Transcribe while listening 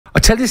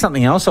tell you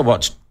something else I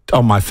watched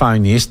on my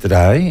phone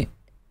yesterday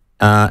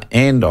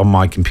and on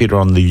my computer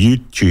on the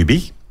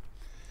YouTube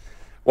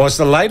was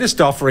the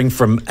latest offering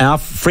from our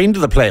friend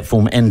of the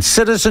platform and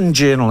citizen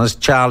journalist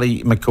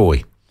Charlie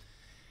McCoy.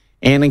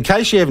 And in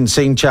case you haven't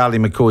seen Charlie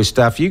McCoy's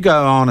stuff, you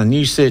go on and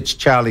you search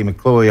Charlie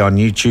McCoy on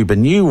YouTube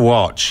and you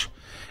watch.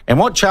 And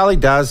what Charlie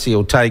does,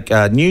 he'll take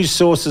news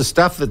sources,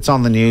 stuff that's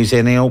on the news,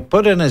 and he'll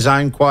put in his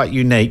own quite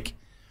unique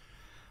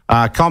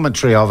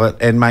commentary of it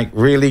and make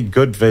really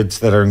good vids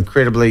that are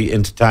incredibly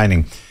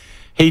entertaining.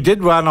 He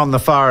did one on the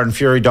Fire and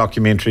Fury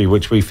documentary,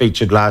 which we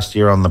featured last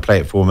year on the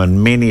platform,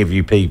 and many of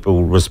you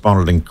people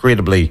responded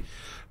incredibly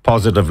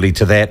positively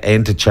to that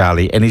and to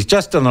Charlie. And he's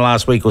just in the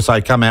last week or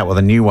so come out with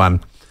a new one.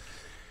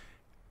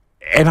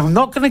 And I'm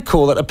not going to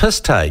call it a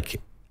piss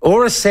take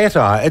or a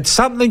satire. It's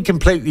something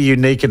completely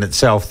unique in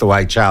itself, the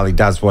way Charlie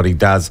does what he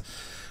does,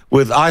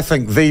 with, I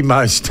think, the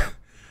most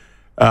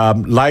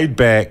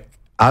laid-back,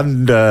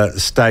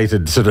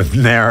 understated sort of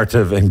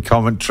narrative and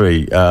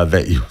commentary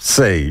that you'll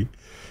see.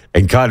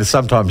 And kind of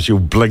sometimes you'll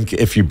blink.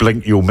 If you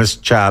blink, you'll miss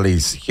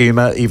Charlie's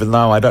humour, even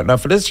though I don't know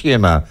if it is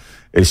humour.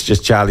 It's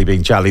just Charlie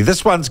being Charlie.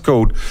 This one's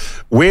called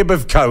Web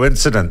of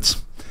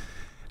Coincidence.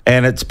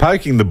 And it's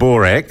poking the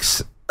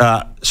borax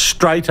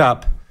straight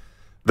up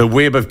the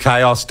Web of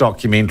Chaos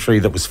documentary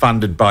that was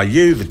funded by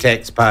you, the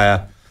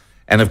taxpayer.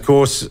 And, of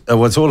course, it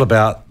was all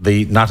about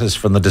the nutters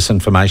from the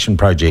Disinformation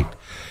Project.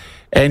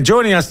 And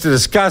joining us to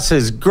discuss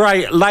his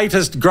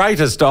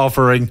greatest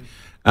offering,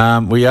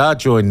 we are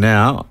joined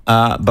now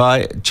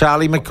by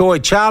Charlie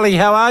McCoy. Charlie,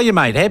 how are you,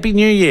 mate? Happy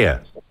New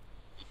Year.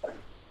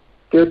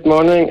 Good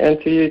morning, and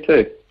to you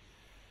too.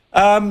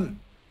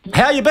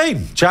 How you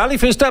been, Charlie?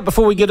 First up,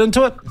 before we get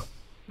into it.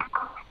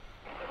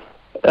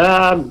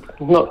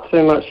 Not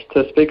too much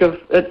to speak of.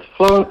 It's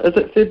flown. Is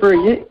it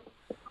February yet?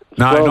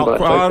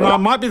 No, it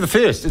might be the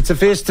first. It's the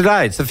first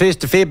today. It's the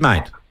 1st of Feb,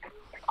 mate.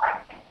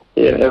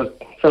 Yeah, it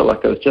felt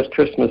like it was just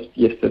Christmas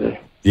yesterday.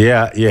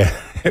 Yeah,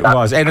 it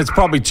was. And it's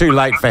probably too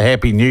late for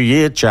Happy New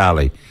Year,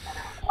 Charlie.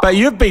 But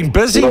you've been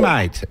busy,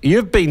 mate.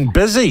 You've been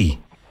busy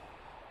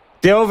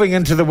delving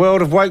into the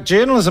world of woke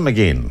journalism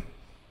again.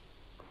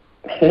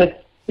 Yeah,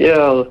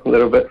 a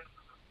little bit.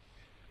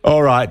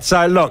 All right.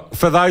 So, look,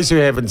 for those who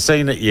haven't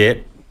seen it yet,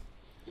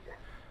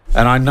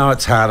 and I know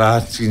it's hard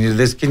asking you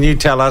this, can you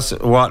tell us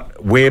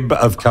what Web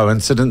of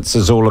Coincidence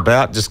is all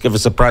about? Just give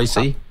us a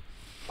précis.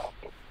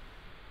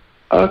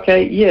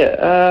 Okay,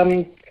 yeah.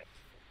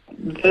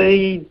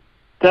 The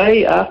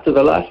day after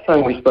the last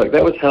time we spoke,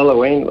 that was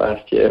Halloween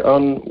last year,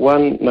 on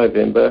 1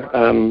 November,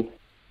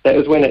 that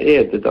was when it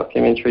aired, the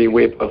documentary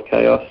Web of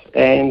Chaos,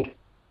 and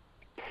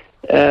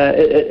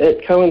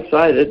it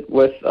coincided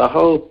with a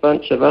whole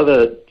bunch of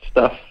other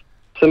stuff,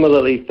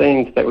 similarly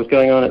themed, that was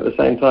going on at the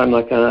same time.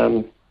 Like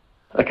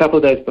a couple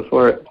of days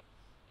before it,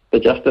 the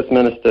Justice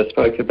Minister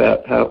spoke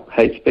about how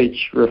hate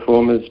speech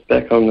reform is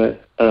back on the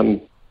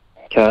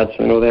cards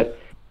and all that.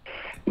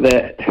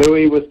 That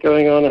Hui was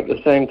going on at the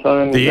same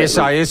time. The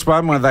SIS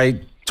one where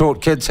they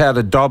taught kids how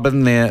to dob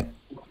in their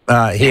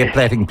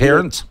hair-plaiting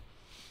parents?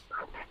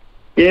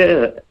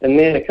 Yeah, and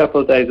then a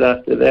couple of days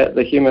after that,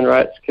 the Human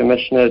Rights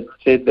Commissioner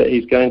said that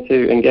he's going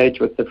to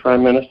engage with the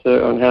Prime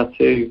Minister on how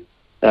to,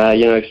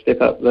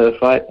 step up the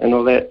fight and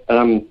all that.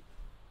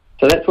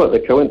 So that's what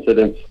the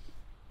coincidence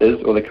is,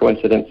 or the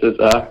coincidences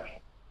are.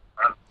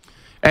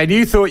 And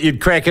you thought you'd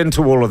crack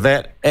into all of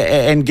that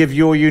and give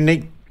your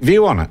unique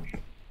view on it?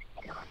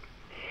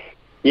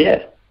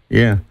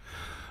 Yeah.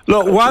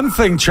 Look, one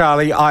thing,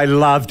 Charlie, I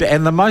loved,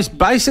 and the most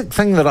basic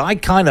thing that I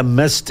kind of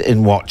missed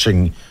in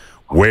watching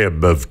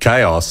Web of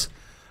Chaos,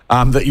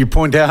 that you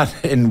point out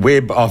in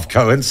Web of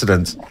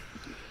Coincidence,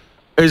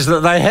 is that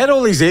they had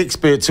all these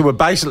experts who were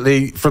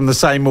basically from the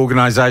same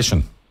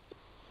organisation.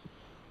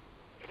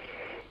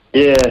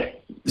 Yeah.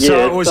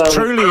 So it was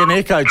truly an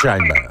echo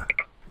chamber.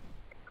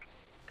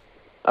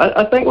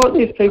 I think what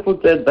these people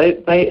did,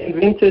 they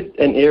invented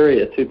an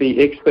area to be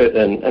expert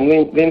in, and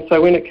then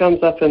so when it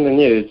comes up in the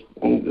news,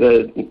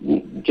 the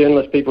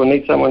journalist people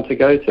need someone to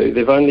go to.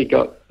 They've only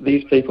got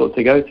these people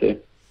to go to.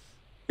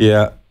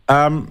 Yeah.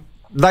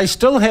 They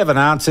still haven't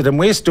answered, and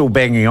we're still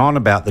banging on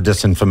about the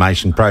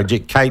Disinformation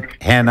Project. Kate,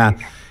 Hannah,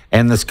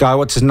 and this guy,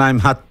 what's his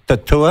name,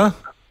 Hatatua?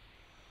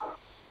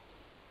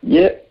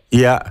 Yeah.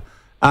 Yeah.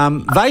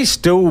 They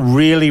still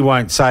really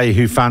won't say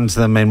who funds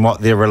them and what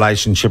their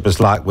relationship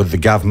is like with the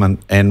government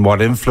and what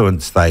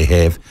influence they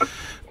have.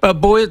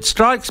 But, boy, it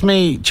strikes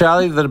me,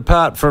 Charlie, that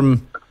apart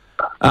from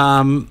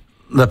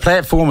the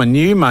platform and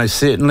you most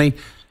certainly,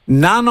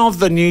 none of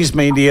the news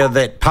media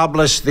that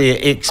publish their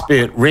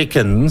expert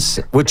reckons,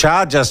 which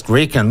are just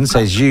reckons,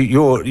 as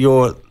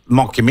your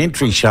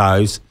mockumentary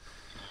shows,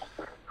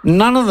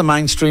 none of the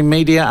mainstream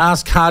media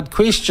ask hard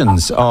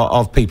questions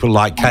of people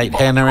like Kate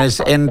Hannah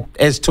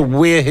as to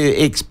where her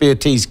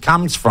expertise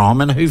comes from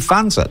and who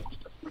funds it.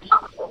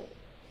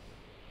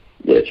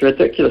 Yeah, it's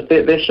ridiculous.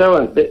 They're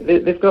showing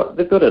they've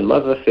got a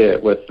love affair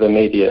with the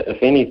media.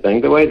 If anything,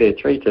 the way they're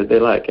treated,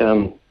 they're like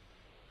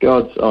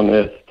gods on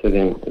earth to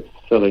them. It's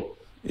silly.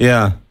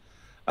 Yeah,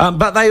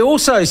 but they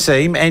also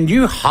seem, and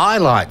you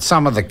highlight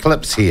some of the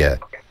clips here,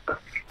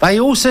 They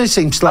also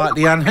seem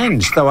slightly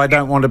unhinged, though I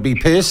don't want to be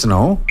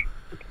personal.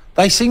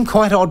 They seem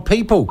quite odd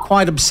people,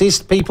 quite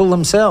obsessed people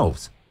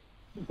themselves.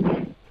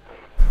 With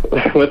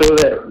all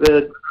that,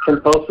 the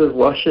compulsive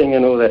washing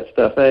and all that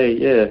stuff,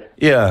 Yeah.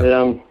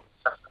 Yeah.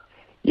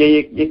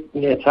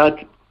 It's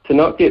hard to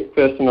not get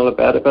personal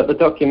about it, but the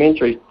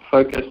documentary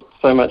focused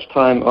so much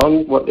time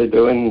on what they're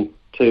doing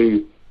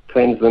to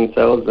cleanse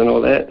themselves and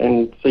all that,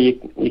 and so you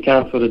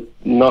can't sort of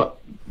not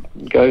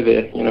go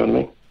there, you know what I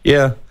mean?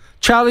 Yeah.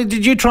 Charlie,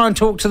 did you try and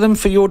talk to them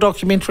for your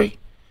documentary?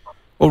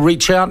 Or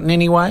reach out in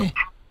any way?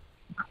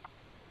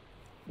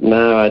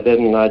 No, I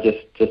didn't.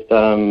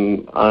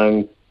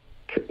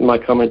 My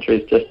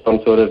commentary is just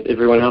on sort of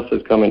everyone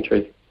else's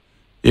commentary.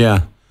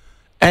 Yeah.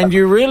 And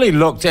you really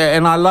looked at,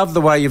 and I love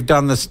the way you've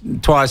done this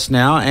twice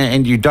now,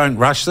 and you don't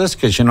rush this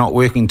because you're not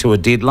working to a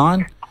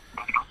deadline.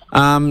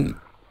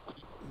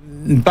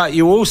 But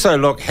you also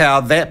look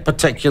how that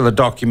particular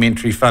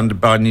documentary funded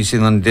by New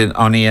Zealand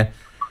On Air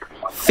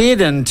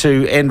fed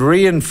into and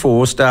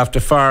reinforced after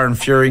Fire and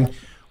Fury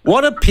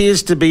what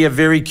appears to be a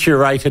very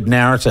curated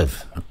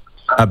narrative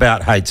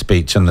about hate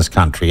speech in this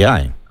country,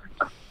 eh?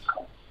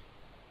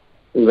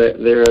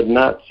 There are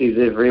Nazis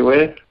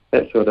everywhere,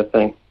 that sort of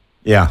thing.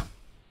 Yeah.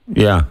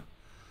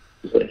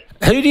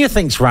 Who do you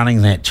think's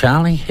running that,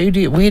 Charlie?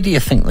 Where do you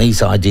think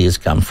these ideas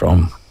come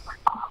from?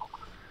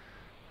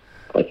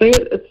 I think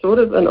it's sort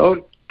of an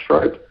old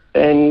trope,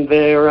 and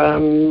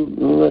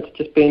it's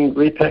just been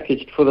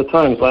repackaged for the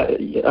times. Like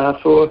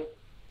for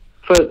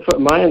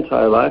my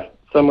entire life,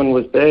 someone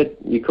was bad,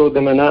 you called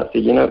them a Nazi.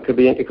 You know, it could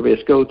be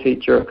a school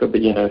teacher, it could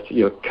be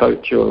your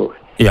coach or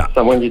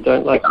someone you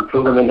don't like. You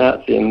call them a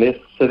Nazi, and it's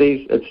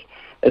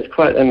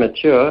quite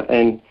immature.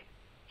 And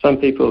some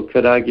people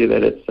could argue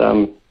that it's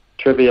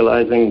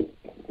trivializing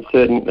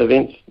certain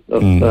events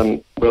of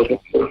world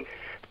history.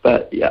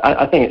 But yeah,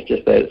 I think it's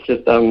just that. It's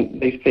just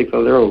these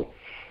people.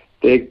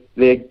 They're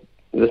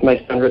this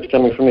may sound rich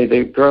coming from me.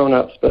 They're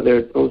grown-ups, but they're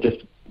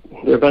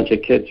a bunch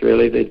of kids,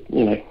 really.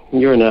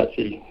 You're a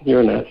Nazi.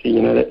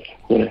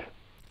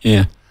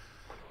 Yeah.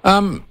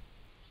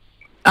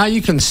 Are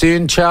you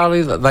concerned,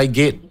 Charlie, that they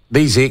get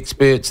these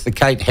experts, the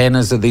Kate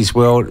Hannahs of this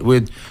world,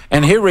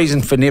 and her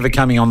reason for never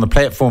coming on the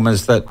platform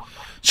is that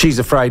she's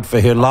afraid for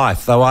her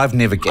life, though I've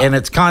never, and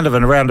it's kind of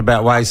in a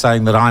roundabout way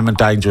saying that I'm a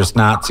dangerous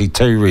Nazi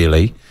too,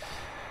 really.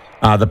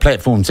 The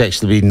platform's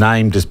actually been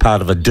named as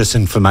part of a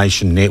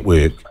disinformation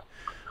network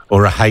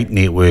or a hate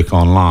network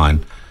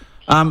online.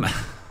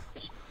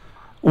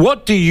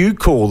 What do you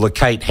call the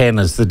Kate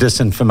Hannahs, the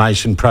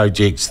disinformation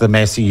projects, the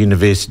Massey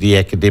University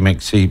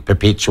academics who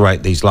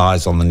perpetuate these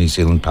lies on the New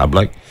Zealand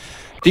public?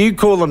 Do you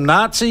call them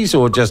Nazis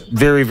or just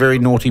very, very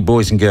naughty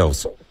boys and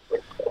girls?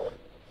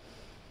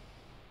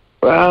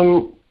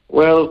 Well,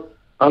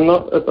 I'm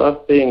not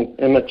above being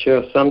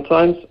immature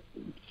sometimes.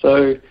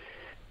 So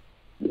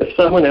if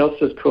someone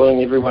else is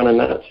calling everyone a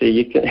Nazi,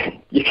 you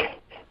can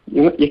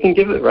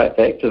give it right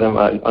back to them.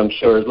 I'm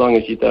sure, as long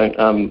as you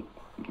don't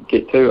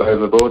get too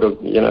overboard, or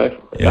Yeah.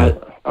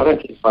 I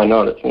don't see why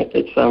not.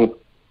 It's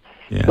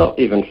not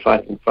even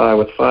fighting fire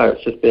with fire.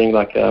 It's just being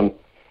like I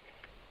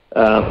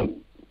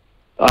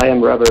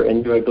am rubber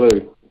and you are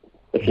glue.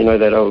 If you know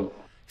that old.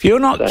 If you're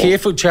not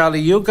careful,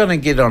 Charlie, you're going to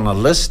get on a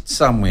list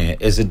somewhere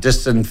as a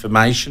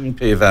disinformation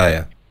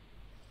purveyor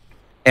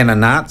and a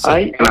Nazi.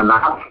 I'd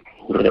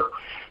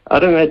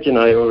imagine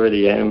I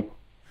already am.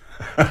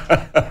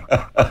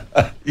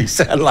 You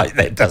sound like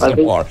that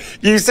doesn't worry.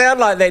 You sound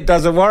like that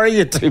doesn't worry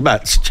you too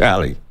much,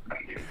 Charlie.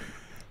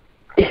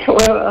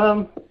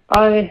 Well,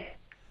 so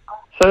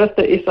if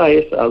the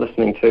SIS are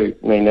listening to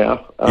me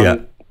now,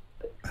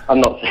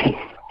 I'm not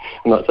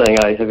saying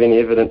I have any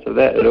evidence of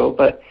that at all,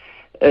 but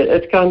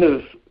it's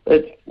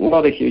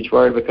not a huge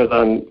worry because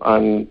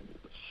I'm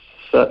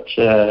such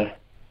a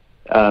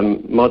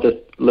modest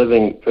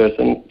living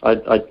person.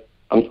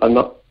 I'm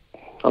not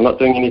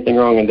doing anything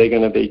wrong, and they're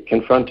going to be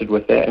confronted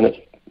with that, and it's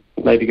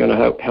maybe going to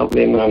help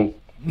them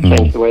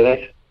change the way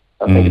they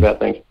think about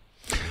things.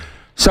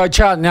 So,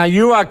 Charlie, now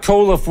you are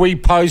cool if we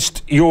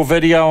post your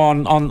video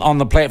on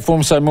the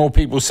platform so more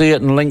people see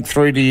it and link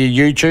through to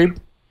your YouTube?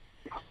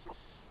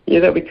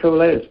 Yeah, that'd be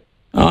cool as.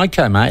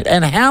 Okay, mate.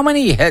 And how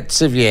many hits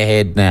have you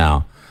had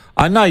now?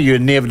 I know you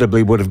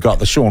inevitably would have got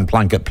the Sean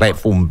Plunket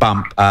platform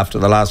bump after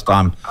the last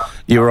time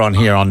you were on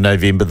here on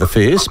November the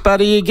 1st, but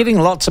are you getting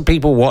lots of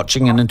people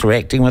watching and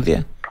interacting with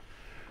you?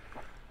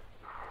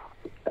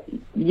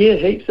 Yeah,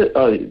 heaps.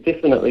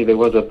 Definitely there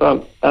was a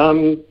bump.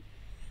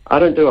 I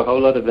don't do a whole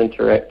lot of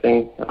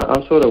interacting.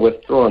 I'm sort of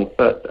withdrawn,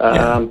 but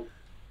lots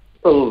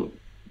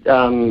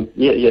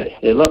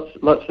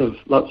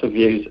of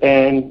views,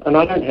 and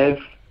I don't have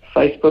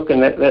Facebook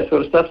and that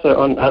sort of stuff. So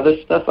on other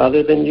stuff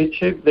other than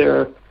YouTube, there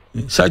are.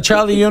 So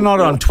Charlie, you're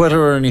not on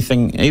Twitter or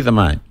anything either,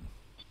 mate?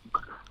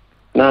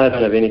 No, I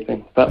don't have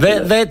anything. But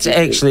that's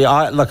actually,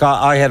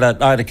 I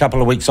had a couple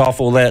of weeks off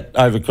all that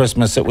over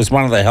Christmas. It was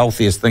one of the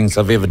healthiest things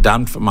I've ever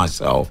done for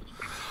myself.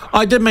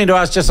 I did mean to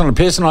ask, just on a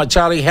personal note,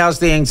 Charlie, how's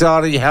the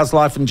anxiety, how's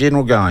life in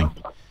general going?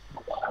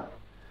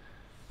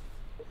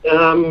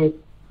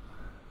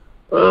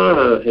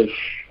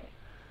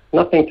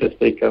 nothing to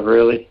speak of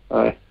really.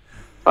 I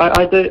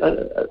do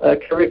a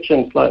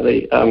correction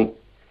slightly.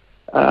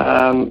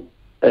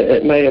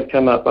 It may have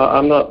come up.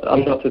 I'm not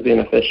the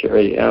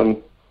beneficiary.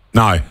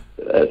 No,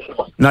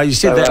 you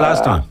said that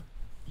last time.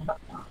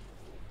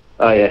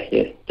 Oh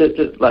yeah.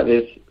 Just like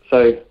this.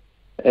 So,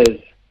 as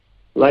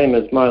lame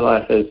as my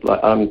life is, like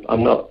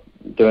I'm not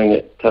doing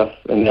it tough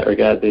in that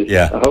regard. There's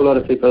a whole lot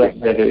of people out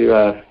there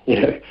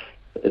who,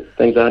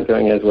 things aren't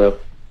going as well.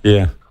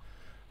 Yeah.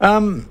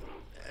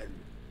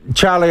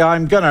 Charlie,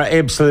 I'm going to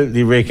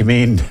absolutely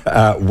recommend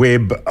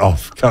Web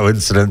of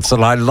Coincidence,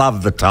 and I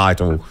love the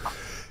title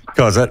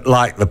because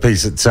like the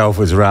piece itself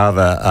was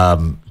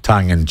rather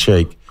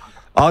tongue-in-cheek.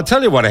 I'll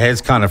tell you what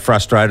has kind of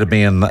frustrated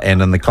me and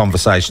in the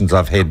conversations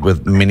I've had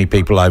with many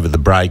people over the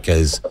break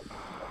is,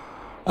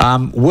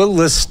 will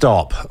this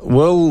stop?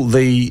 Will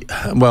the,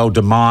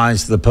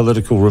 demise, the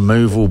political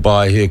removal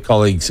by her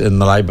colleagues in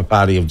the Labour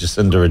Party of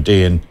Jacinda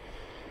Ardern,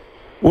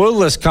 will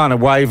this kind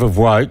of wave of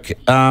woke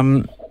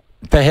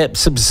perhaps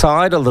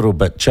subside a little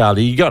bit,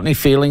 Charlie? You got any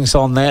feelings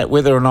on that,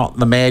 whether or not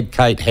the mad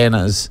Kate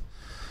Hannas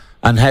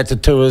and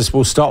Hatatuas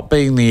will stop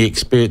being the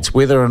experts,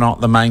 whether or not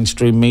the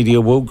mainstream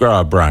media will grow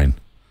a brain?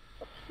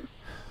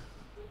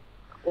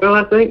 Well,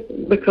 I think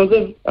because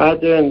of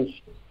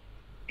Ardern's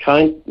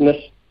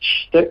kindness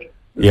shtick,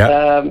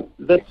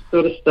 this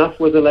sort of stuff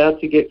was allowed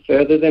to get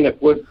further than it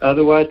would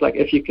otherwise. Like,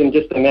 if you can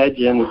just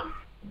imagine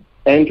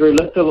Andrew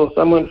Little or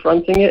someone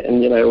fronting it,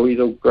 and he's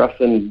all gruff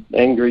and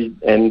angry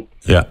and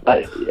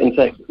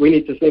saying we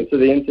need to censor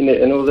the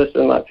internet and all this,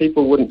 and like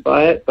people wouldn't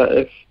buy it.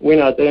 But when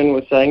Ardern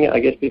was saying it, I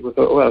guess people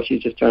thought, well,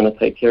 she's just trying to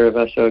take care of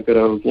us, so a good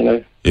old,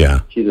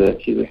 she's a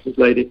good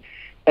lady.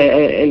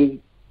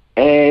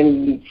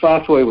 And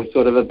Farfoy was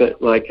sort of a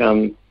bit like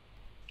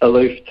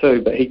aloof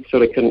too, but he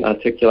sort of couldn't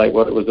articulate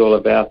what it was all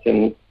about,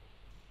 and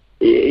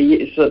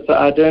so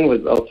Ardern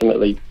was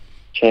ultimately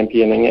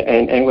championing it,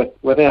 and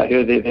without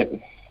her there,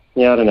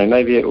 I don't know,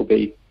 maybe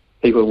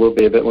people will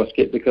be a bit more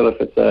sceptical if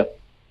it's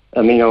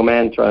a mean old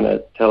man trying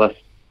to tell us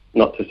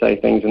not to say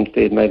things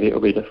instead. Maybe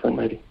it'll be different,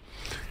 maybe.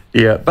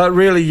 Yeah, but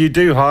really you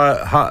do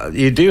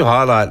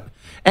highlight,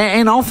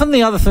 and often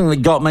the other thing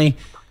that got me,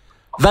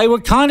 they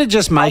were kind of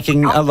just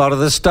making a lot of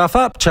this stuff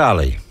up,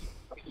 Charlie.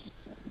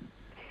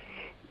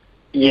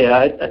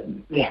 Yeah,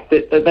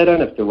 they don't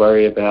have to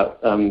worry about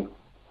whoever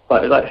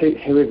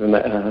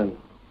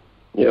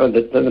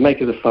the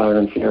makers of Fire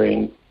and Fury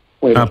and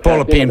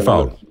Paula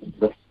Penfold.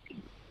 That's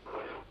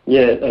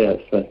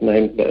the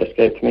name that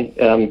escaped me.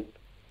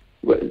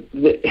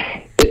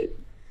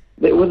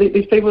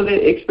 These people,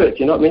 they're experts.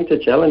 You're not meant to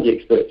challenge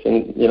experts,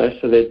 and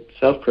so they're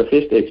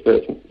self-professed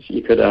experts,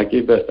 you could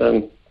argue. But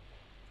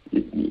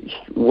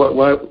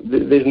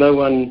there's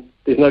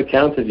no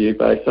counter view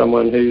by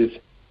someone who's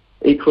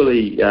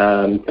equally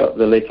got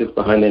the letters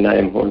behind their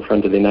name or in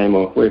front of their name,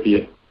 or wherever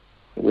you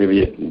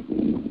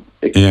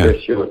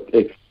express your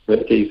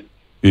expertise.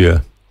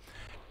 Yeah.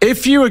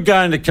 If you were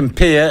going to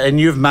compare, and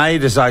you've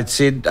made, as I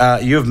said,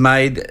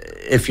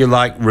 if you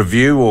like,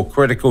 review or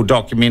critical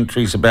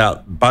documentaries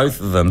about both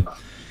of them,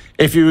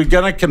 if you were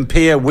going to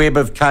compare Web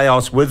of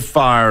Chaos with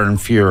Fire and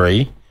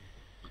Fury,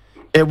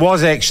 it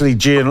was actually,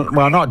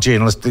 not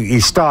journalistically,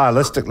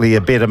 stylistically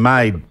a better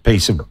made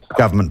piece of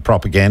government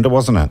propaganda,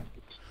 wasn't it?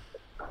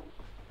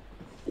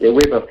 Yeah,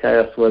 Web of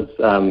Chaos was,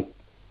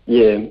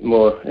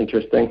 more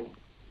interesting.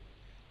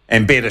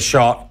 And better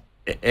shot,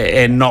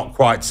 and not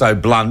quite so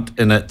blunt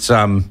in its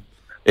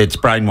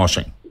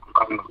brainwashing.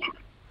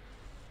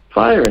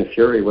 Fire and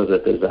Fury was a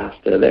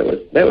disaster. That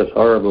was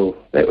horrible.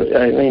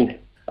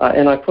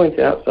 And I point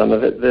out some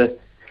of it.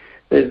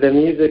 The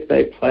music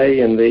they play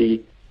and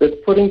the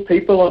putting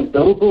people on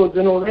billboards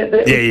and all that.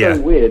 That was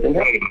so weird. And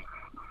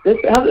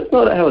that's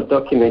not how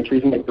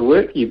documentaries make the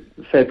work. You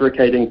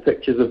fabricating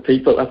pictures of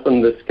people up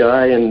in the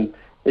sky and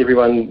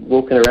everyone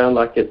walking around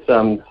like it's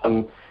some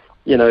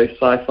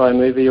sci-fi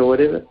movie or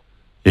whatever.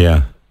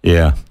 Yeah.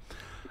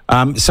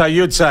 So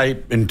you'd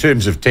say, in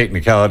terms of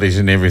technicalities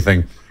and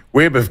everything,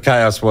 Web of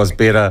Chaos was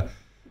better.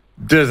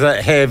 Does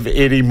it have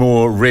any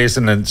more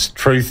resonance,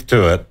 truth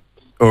to it,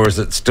 or is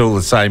it still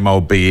the same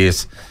old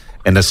BS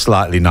in a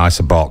slightly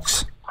nicer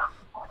box?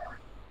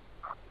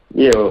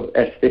 Yeah, well,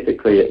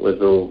 aesthetically it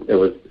was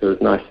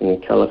nice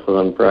and colourful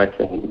and bright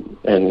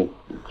and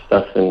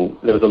stuff, and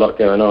there was a lot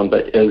going on,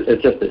 but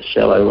it's just as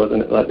shallow,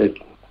 wasn't it? Like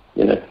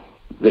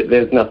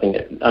there's nothing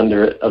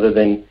under it other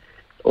than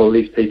all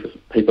these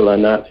people are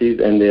Nazis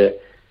and they're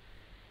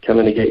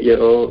coming to get you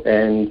all,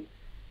 and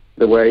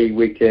the way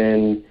we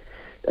can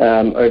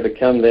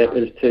overcome that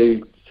is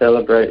to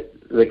celebrate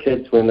the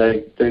kids when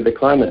they do the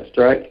climate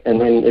strike,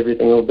 and then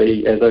everything will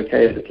be as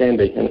okay as it can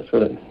be, and it's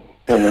sort of, I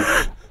don't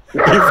know.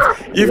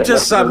 You've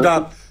just summed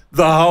up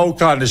the whole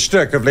kind of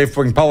shtick of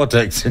left-wing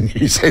politics in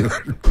New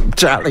Zealand,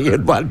 Charlie,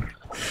 in one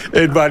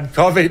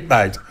comment,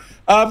 mate.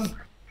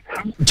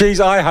 Geez,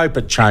 I hope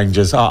it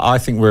changes. I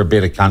think we're a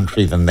better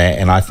country than that,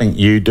 and I think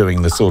you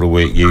doing the sort of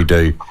work you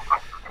do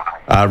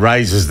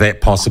raises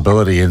that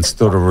possibility and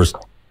sort of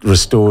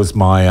restores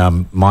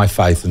my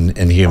faith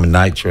in human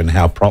nature and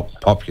how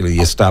popular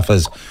your stuff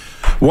is.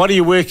 What are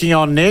you working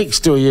on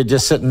next, or you're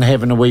just sitting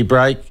having a wee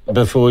break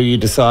before you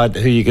decide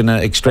who you're going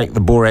to extract the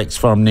borax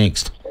from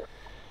next?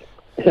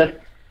 Yeah,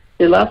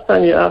 last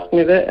time you asked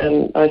me that,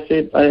 and I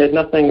said I had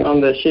nothing on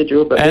the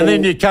schedule. But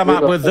then you come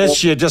up with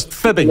this, you're just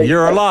fibbing,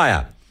 you're a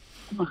liar.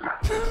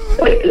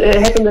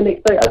 It happened the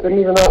next day. I didn't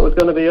even know it was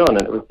going to be on,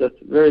 and it was just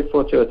very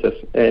fortuitous.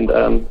 And,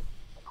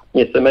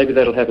 so maybe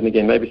that'll happen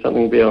again. Maybe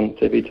something will be on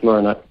TV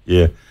tomorrow night.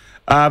 Yeah.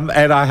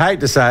 And I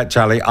hate to say it,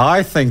 Charlie,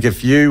 I think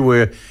if you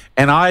were,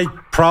 and I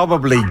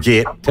probably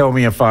tell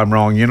me if I'm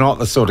wrong, you're not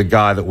the sort of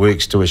guy that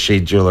works to a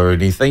schedule or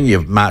anything.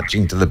 You're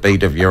marching to the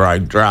beat of your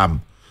own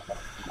drum.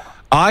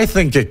 I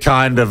think a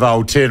kind of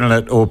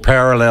alternate or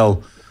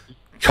parallel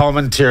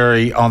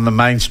commentary on the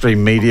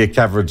mainstream media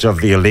coverage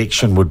of the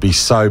election would be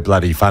so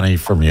bloody funny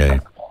from you.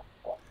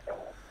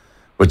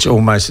 Which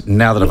almost,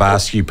 now that I've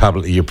asked you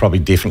publicly, you'll probably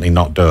definitely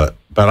not do it.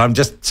 But I'm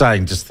just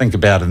saying, just think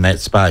about it in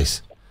that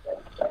space.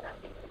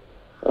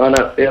 Oh,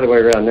 no, it's the other way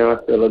around. Now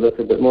I feel a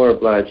little bit more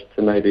obliged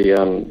to maybe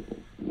head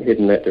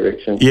in that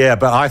direction. Yeah,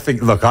 but I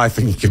think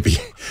it could be,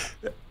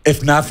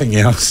 if nothing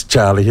else,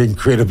 Charlie,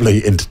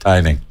 incredibly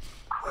entertaining.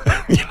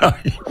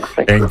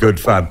 And good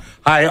fun.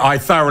 Hey, I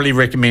thoroughly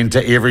recommend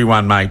to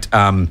everyone, mate,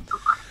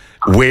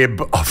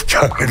 Web of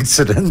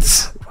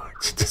Coincidence,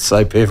 which just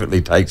so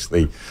perfectly takes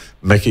the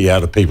mickey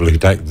out of people who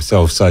take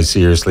themselves so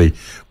seriously.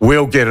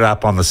 We'll get it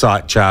up on the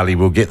site, Charlie.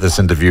 We'll get this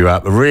interview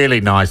up. Really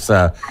nice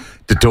to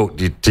talk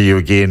to you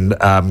again.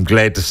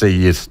 Glad to see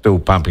you still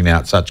pumping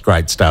out such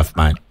great stuff,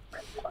 mate.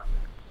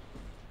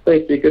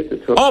 Thank you. Good to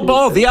talk to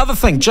you. The other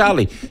thing,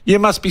 Charlie, you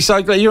must be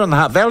so glad. You're in the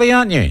Hutt Valley,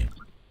 aren't you?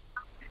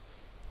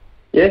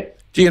 Yeah.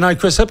 Do you know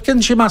Chris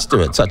Hipkins? You must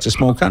do it. Such a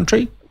small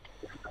country.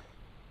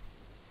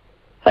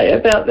 Hey,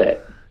 about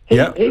that.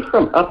 He's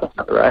from Upper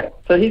Hutt, right?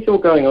 So he's all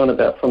going on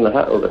about from the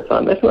Hutt all the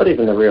time. That's not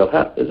even the real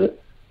Hutt, is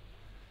it?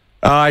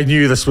 I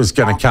knew this was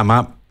going to come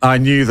up. I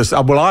knew this.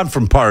 Well, I'm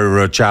from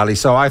Pororua, Charlie,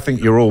 so I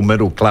think you're all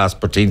middle-class,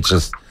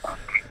 pretentious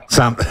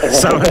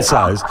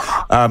so-and-sos.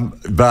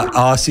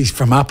 But he's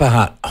from Upper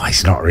Hutt. Oh,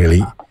 he's not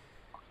really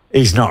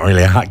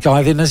a Hutt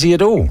guy then, is he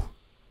at all?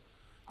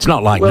 It's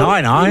not like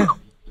Nine.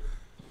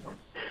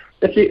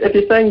 If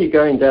you're saying you're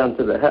going down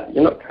to the Hutt,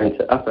 you're not going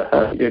to Upper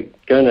Hutt. You're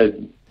going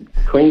to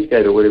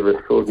Queensgate or whatever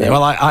it's called now. Yeah,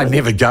 well, I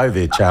never go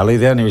there, Charlie.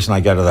 The only reason I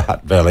go to the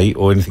Hutt Valley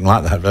or anything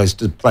like the Hutt Valley is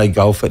to play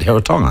golf at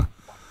Heratonga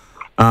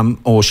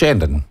or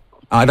Shandon.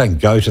 I don't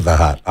go to the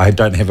Hutt. I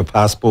don't have a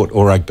passport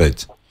or Ugg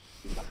boots.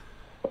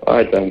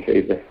 I don't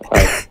either.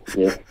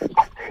 Yeah.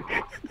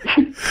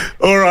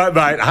 All right,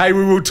 mate. Hey,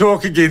 we will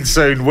talk again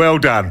soon. Well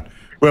done.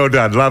 Well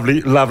done.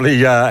 Lovely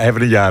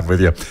having a yarn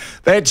with you.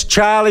 That's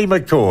Charlie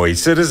McCoy,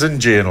 citizen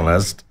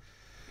journalist.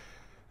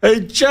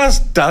 He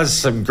just does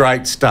some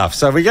great stuff.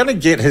 So we're going to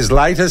get his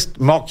latest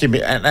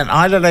mockumentary, and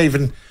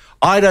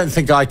I don't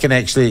think I can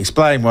actually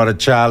explain what a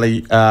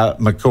Charlie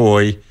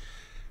McCoy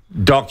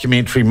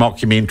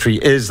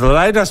mockumentary is. The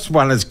latest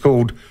one is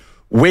called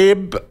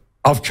Web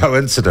of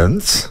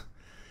Coincidence,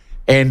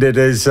 and it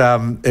is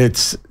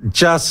it's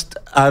just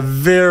a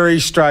very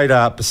straight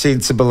up,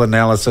 sensible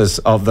analysis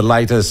of the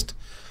latest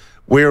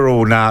 "We're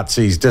All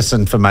Nazis"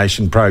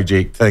 disinformation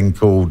project thing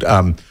called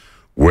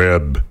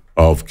Web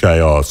of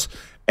Chaos.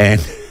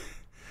 And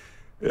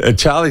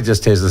Charlie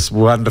just has this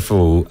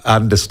wonderful,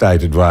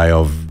 understated way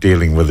of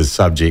dealing with his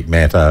subject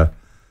matter.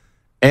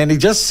 And he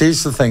just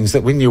says the things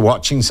that when you're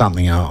watching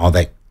something,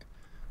 that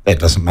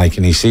doesn't make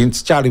any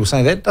sense. Charlie will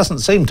say, that doesn't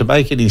seem to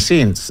make any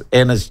sense.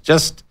 And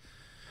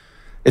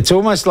it's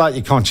almost like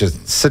your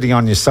conscience sitting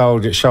on your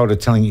shoulder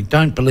telling you,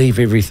 don't believe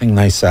everything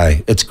they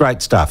say. It's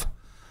great stuff.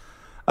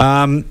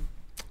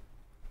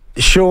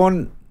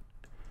 Sean,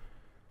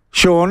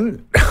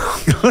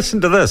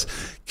 listen to this.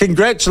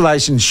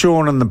 Congratulations,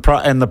 Sean, and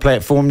the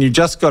platform. You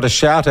just got a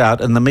shout out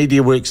in the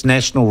MediaWorks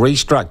National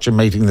Restructure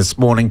meeting this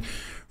morning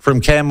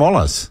from Cam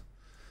Wallace.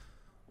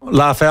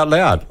 Laugh out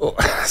loud.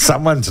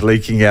 Someone's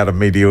leaking out of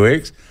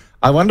MediaWorks.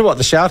 I wonder what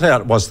the shout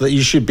out was, that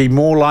you should be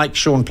more like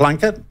Sean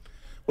Plunket.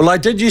 Well, I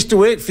did used to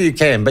work for you,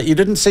 Cam, but you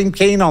didn't seem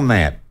keen on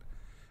that.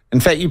 In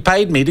fact, you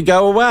paid me to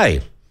go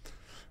away.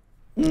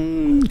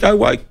 Go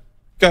away.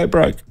 Go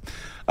broke.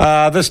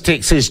 This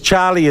text says,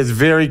 Charlie is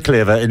very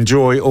clever.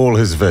 Enjoy all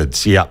his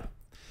vids. Yep.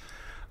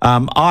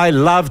 I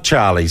love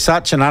Charlie.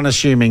 Such an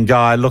unassuming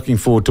guy. Looking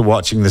forward to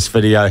watching this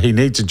video. He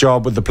needs a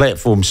job with the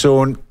platform.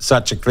 Sean,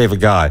 such a clever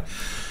guy.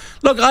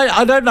 Look,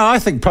 I don't know. I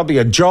think probably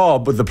a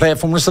job with the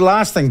platform was the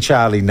last thing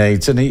Charlie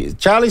needs. And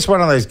Charlie's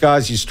one of those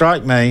guys, he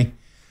strikes me.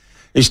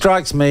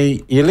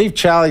 You leave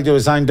Charlie to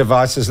his own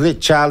devices.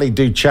 Let Charlie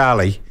do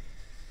Charlie.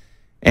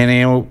 And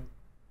he'll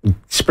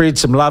spread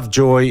some love,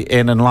 joy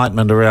and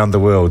enlightenment around the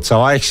world.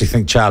 So I actually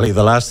think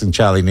the last thing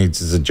Charlie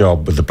needs is a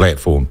job with the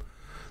platform.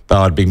 Though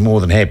I'd be more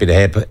than happy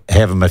to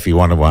have him if he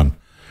wanted one.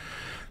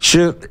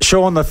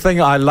 Sean, the thing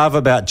I love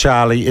about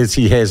Charlie is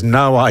he has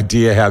no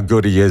idea how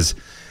good he is.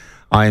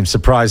 I am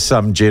surprised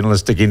some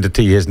journalistic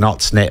entity has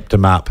not snapped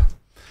him up.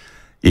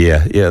 Yeah,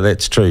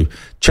 that's true.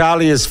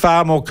 Charlie is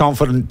far more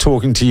confident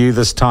talking to you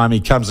this time.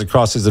 He comes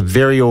across as a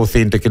very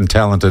authentic and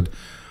talented.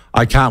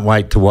 I can't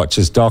wait to watch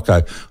his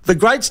doco. The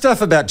great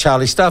stuff about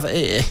Charlie's stuff,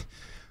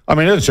 I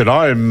mean, as I said,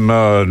 I'm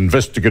an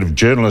investigative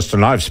journalist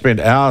and I've spent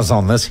hours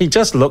on this. He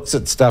just looks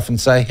at stuff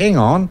and say, hang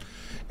on,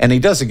 and he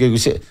does a Google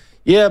search.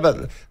 Yeah,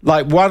 but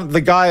like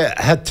the guy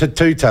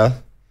Hatatuta,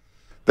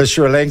 the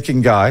Sri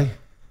Lankan guy,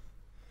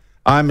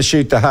 I'm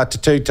Ashuta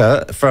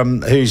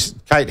Hatatuta, who's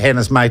Kate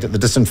Hanna's mate at the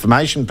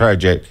Disinformation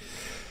Project.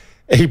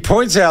 He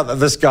points out that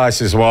this guy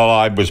says, well,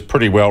 I was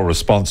pretty well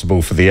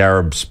responsible for the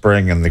Arab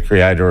Spring and the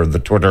creator of the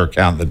Twitter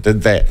account that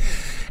did that.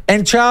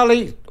 And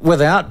Charlie,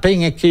 without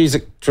being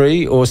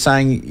accusatory or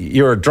saying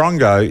you're a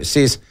drongo,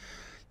 says,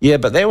 yeah,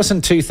 but that was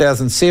in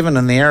 2007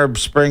 and the Arab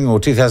Spring, or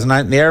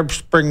 2008, and the Arab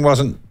Spring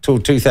wasn't till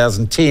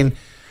 2010.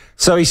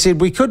 So he said,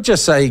 we could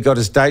just say he got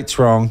his dates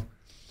wrong.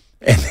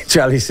 And then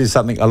Charlie says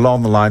something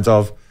along the lines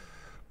of,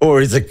 or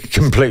he's a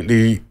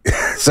completely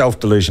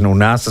self-delusional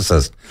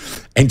narcissist,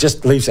 and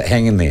just leaves it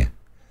hanging there.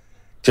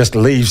 Just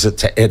leaves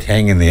it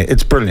hanging there.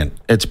 It's brilliant.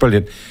 It's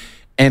brilliant.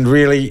 And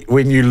really,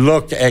 when you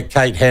look at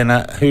Kate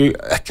Hanna,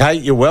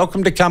 Kate, you're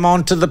welcome to come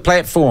onto the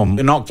platform.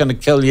 We're not going to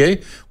kill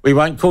you. We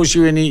won't cause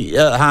you any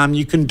harm.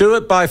 You can do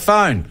it by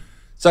phone.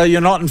 So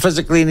you're not in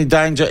physically any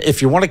danger.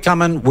 If you want to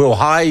come in, we'll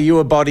hire you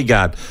a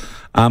bodyguard.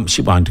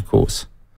 She won't, of course.